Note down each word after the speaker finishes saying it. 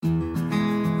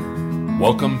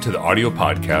Welcome to the audio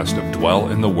podcast of Dwell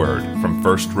in the Word from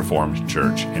First Reformed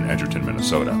Church in Edgerton,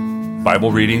 Minnesota.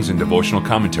 Bible readings and devotional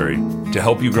commentary to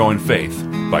help you grow in faith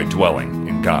by dwelling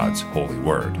in God's holy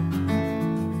Word.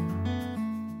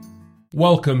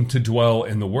 Welcome to Dwell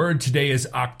in the Word. Today is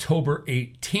October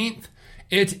 18th.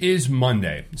 It is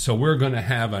Monday, so we're going to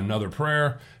have another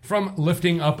prayer from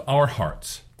Lifting Up Our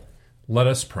Hearts. Let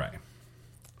us pray.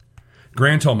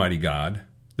 Grant, Almighty God,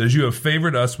 that as you have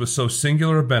favored us with so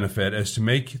singular a benefit as to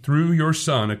make through your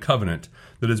Son a covenant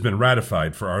that has been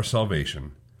ratified for our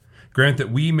salvation, grant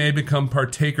that we may become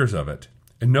partakers of it,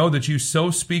 and know that you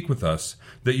so speak with us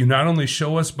that you not only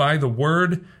show us by the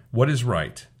word what is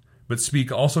right, but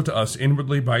speak also to us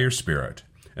inwardly by your Spirit,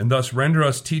 and thus render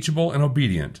us teachable and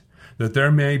obedient, that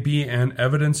there may be an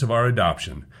evidence of our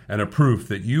adoption, and a proof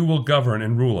that you will govern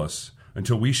and rule us,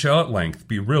 until we shall at length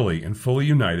be really and fully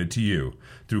united to you,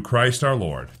 through Christ our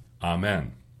Lord.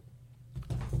 Amen.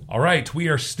 All right, we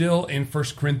are still in 1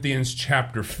 Corinthians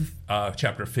chapter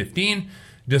 15,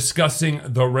 discussing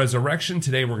the resurrection.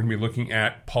 Today we're going to be looking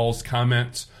at Paul's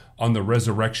comments on the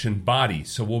resurrection body.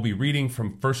 So we'll be reading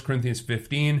from 1 Corinthians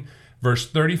 15, verse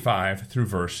 35 through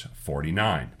verse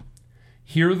 49.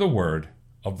 Hear the word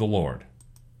of the Lord.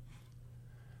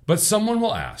 But someone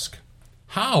will ask,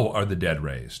 how are the dead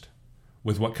raised?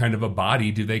 With what kind of a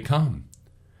body do they come?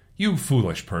 You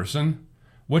foolish person,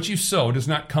 what you sow does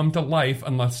not come to life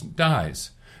unless it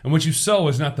dies. And what you sow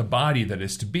is not the body that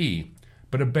is to be,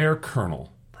 but a bare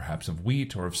kernel, perhaps of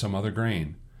wheat or of some other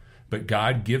grain. But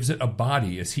God gives it a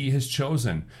body as he has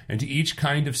chosen, and to each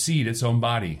kind of seed its own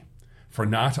body. For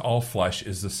not all flesh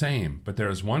is the same, but there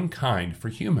is one kind for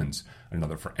humans,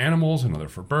 another for animals, another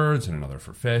for birds, and another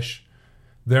for fish.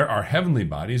 There are heavenly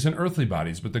bodies and earthly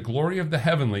bodies, but the glory of the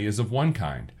heavenly is of one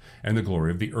kind, and the glory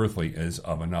of the earthly is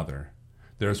of another.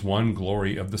 There is one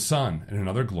glory of the sun, and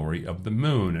another glory of the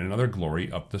moon, and another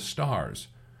glory of the stars.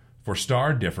 For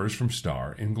star differs from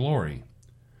star in glory.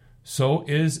 So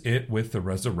is it with the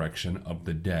resurrection of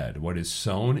the dead. What is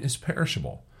sown is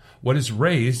perishable. What is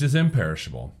raised is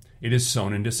imperishable. It is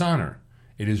sown in dishonor.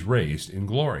 It is raised in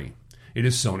glory. It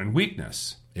is sown in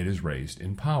weakness. It is raised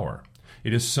in power.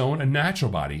 It is sown a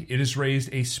natural body. It is raised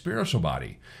a spiritual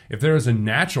body. If there is a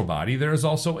natural body, there is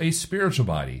also a spiritual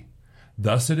body.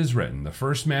 Thus it is written, the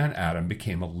first man, Adam,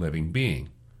 became a living being.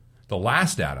 The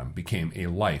last Adam became a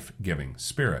life-giving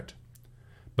spirit.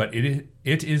 But it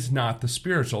is not the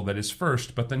spiritual that is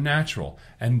first, but the natural,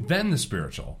 and then the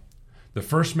spiritual. The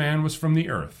first man was from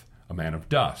the earth, a man of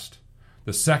dust.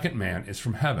 The second man is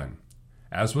from heaven.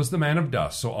 As was the man of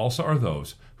dust, so also are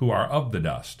those who are of the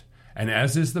dust. And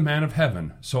as is the man of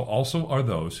heaven, so also are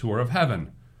those who are of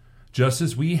heaven. Just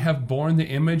as we have borne the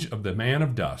image of the man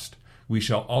of dust, we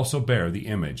shall also bear the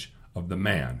image of the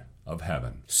man of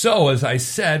heaven. So, as I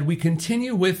said, we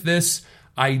continue with this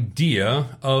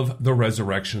idea of the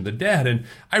resurrection of the dead. And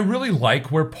I really like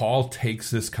where Paul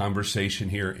takes this conversation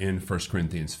here in 1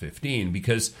 Corinthians 15,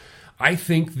 because I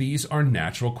think these are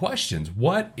natural questions.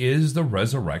 What is the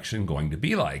resurrection going to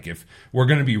be like? If we're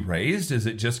going to be raised, is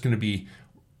it just going to be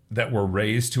that we're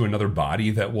raised to another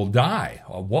body that will die?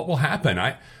 What will happen?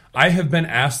 I have been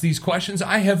asked these questions.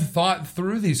 I have thought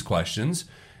through these questions.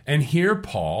 And here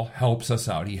Paul helps us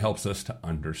out. He helps us to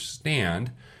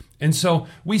understand. And so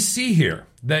we see here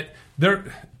that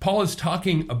Paul is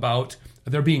talking about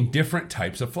there being different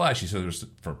types of flesh. He says there's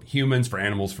for humans, for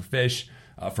animals, for fish,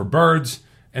 for birds.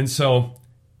 And so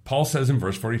Paul says in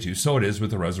verse 42, so it is with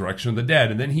the resurrection of the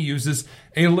dead. And then he uses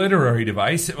a literary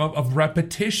device of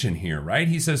repetition here, right?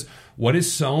 He says, what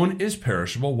is sown is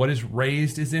perishable. What is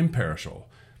raised is imperishable.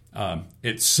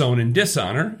 It's sown in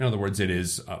dishonor. In other words, it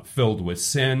is filled with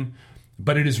sin,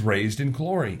 but it is raised in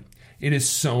glory. It is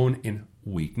sown in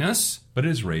weakness, but it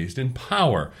is raised in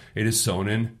power. It is sown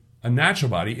in a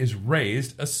natural body, is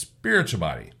raised a spiritual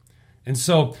body. And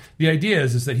so the idea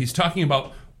is that he's talking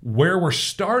about where we're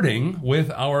starting with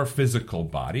our physical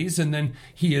bodies, and then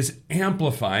he is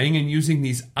amplifying and using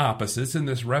these opposites and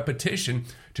this repetition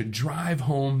to drive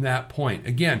home that point.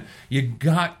 Again, you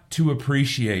got to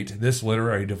appreciate this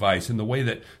literary device and the way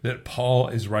that Paul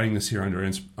is writing this here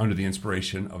under the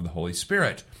inspiration of the Holy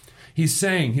Spirit. He's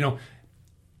saying,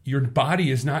 your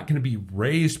body is not going to be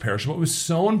raised perishable. It was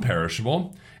sown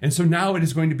perishable, and so now it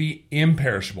is going to be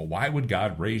imperishable. Why would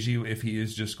God raise you if he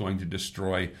is just going to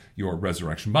destroy your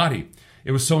resurrection body?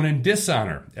 It was sown in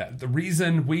dishonor. The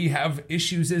reason we have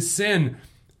issues is sin,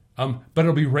 but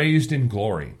it'll be raised in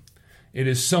glory. It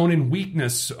is sown in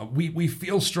weakness. We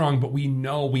feel strong, but we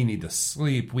know we need to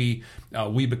sleep. We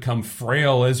become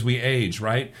frail as we age,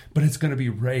 right? But it's going to be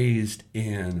raised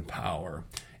in power.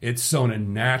 It's sown a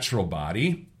natural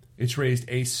body. It's raised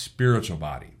a spiritual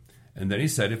body. And then he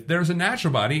said, if there's a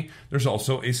natural body, there's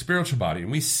also a spiritual body.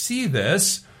 And we see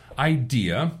this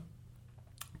idea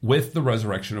with the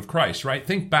resurrection of Christ, right?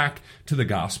 Think back to the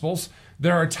Gospels.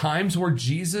 There are times where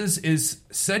Jesus is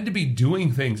said to be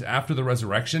doing things after the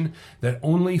resurrection that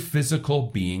only physical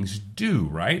beings do,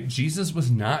 right? Jesus was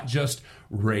not just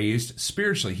raised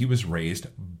spiritually, he was raised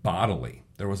bodily.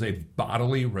 There was a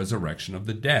bodily resurrection of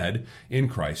the dead in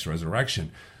Christ's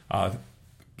resurrection.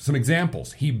 Some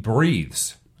examples. He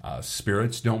breathes.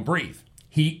 Spirits don't breathe.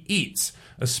 He eats.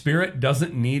 A spirit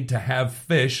doesn't need to have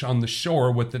fish on the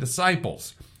shore with the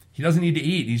disciples. He doesn't need to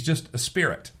eat. He's just a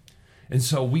spirit. And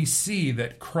so we see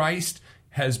that Christ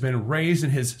has been raised,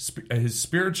 and his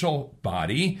spiritual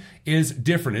body is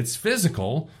different. It's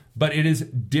physical, but it is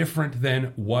different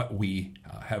than what we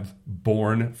have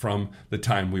born from the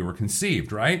time we were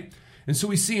conceived, right? And so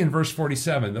we see in verse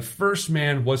 47, the first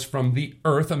man was from the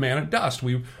earth, a man of dust.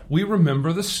 We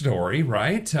remember the story,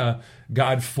 right?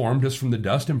 God formed us from the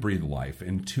dust and breathed life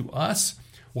into us,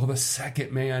 while the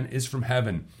second man is from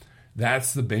heaven.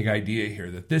 That's the big idea here,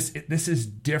 that this is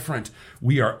different.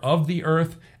 We are of the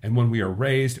earth, and when we are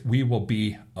raised, we will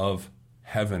be of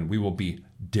heaven. We will be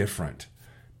different.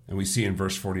 And we see in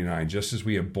verse 49, just as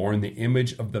we have borne the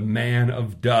image of the man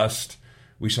of dust,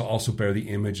 we shall also bear the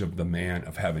image of the man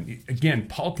of heaven. Again,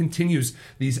 Paul continues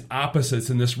these opposites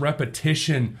and this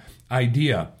repetition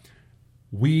idea.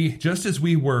 Just as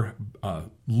we were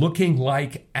looking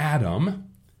like Adam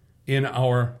in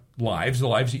our lives, the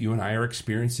lives that you and I are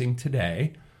experiencing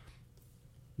today,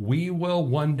 we will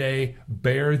one day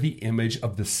bear the image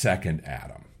of the second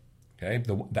Adam. Okay,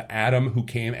 the Adam who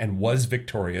came and was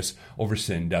victorious over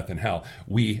sin, death, and hell.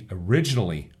 We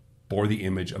originally bore the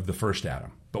image of the first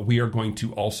Adam, but we are going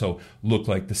to also look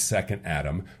like the second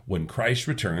Adam when Christ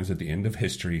returns at the end of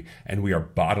history and we are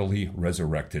bodily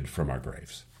resurrected from our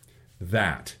graves.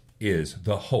 That is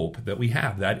the hope that we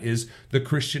have. That is the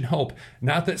Christian hope.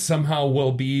 Not that somehow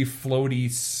we'll be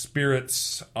floaty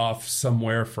spirits off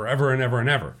somewhere forever and ever and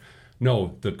ever.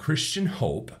 No, the Christian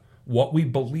hope, what we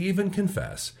believe and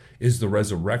confess, is the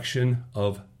resurrection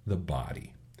of the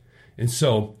body. And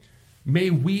so may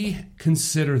we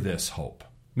consider this hope.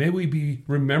 May we be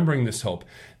remembering this hope,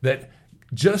 that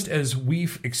just as we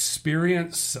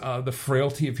experience the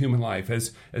frailty of human life,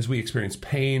 as we experience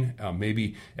pain,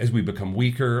 maybe as we become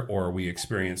weaker or we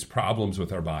experience problems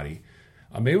with our body,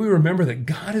 may we remember that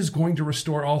God is going to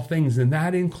restore all things, and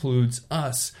that includes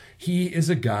us. He is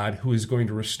a God who is going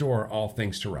to restore all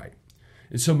things to right.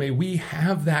 And so may we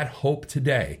have that hope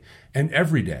today and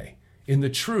every day in the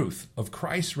truth of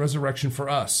Christ's resurrection for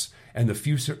us and the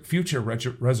future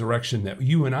resurrection that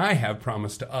you and I have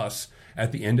promised to us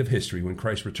at the end of history when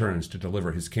Christ returns to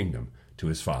deliver his kingdom to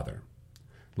his Father.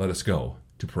 Let us go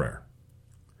to prayer.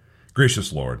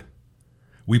 Gracious Lord,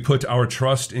 we put our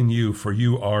trust in you, for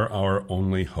you are our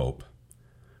only hope.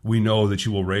 We know that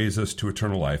you will raise us to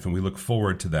eternal life, and we look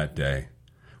forward to that day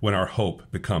when our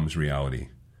hope becomes reality.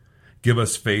 Give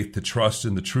us faith to trust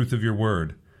in the truth of your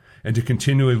word and to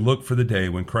continually look for the day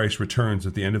when Christ returns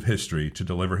at the end of history to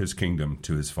deliver his kingdom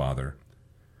to his Father.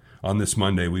 On this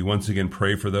Monday, we once again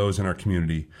pray for those in our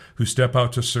community who step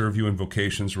out to serve you in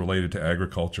vocations related to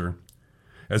agriculture.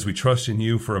 As we trust in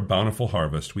you for a bountiful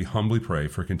harvest, we humbly pray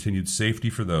for continued safety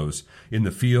for those in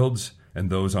the fields and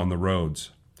those on the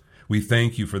roads. We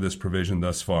thank you for this provision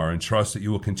thus far and trust that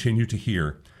you will continue to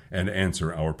hear and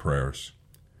answer our prayers.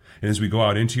 And as we go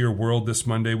out into your world this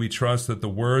Monday, we trust that the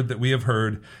word that we have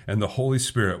heard and the Holy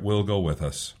Spirit will go with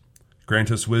us. Grant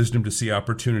us wisdom to see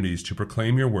opportunities to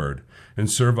proclaim your word and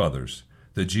serve others,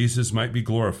 that Jesus might be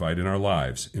glorified in our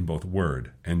lives in both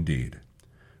word and deed.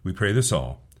 We pray this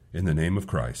all in the name of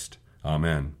Christ.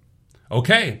 Amen.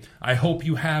 Okay, I hope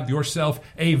you have yourself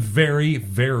a very,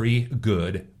 very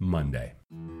good Monday.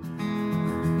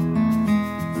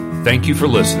 Thank you for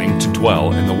listening to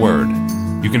Dwell in the Word.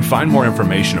 You can find more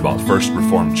information about First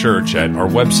Reformed Church at our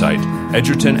website,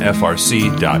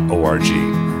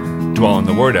 edgertonfrc.org. Dwell in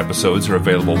the Word episodes are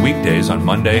available weekdays on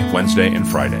Monday, Wednesday, and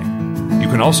Friday. You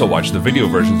can also watch the video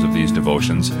versions of these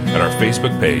devotions at our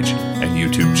Facebook page and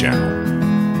YouTube channel.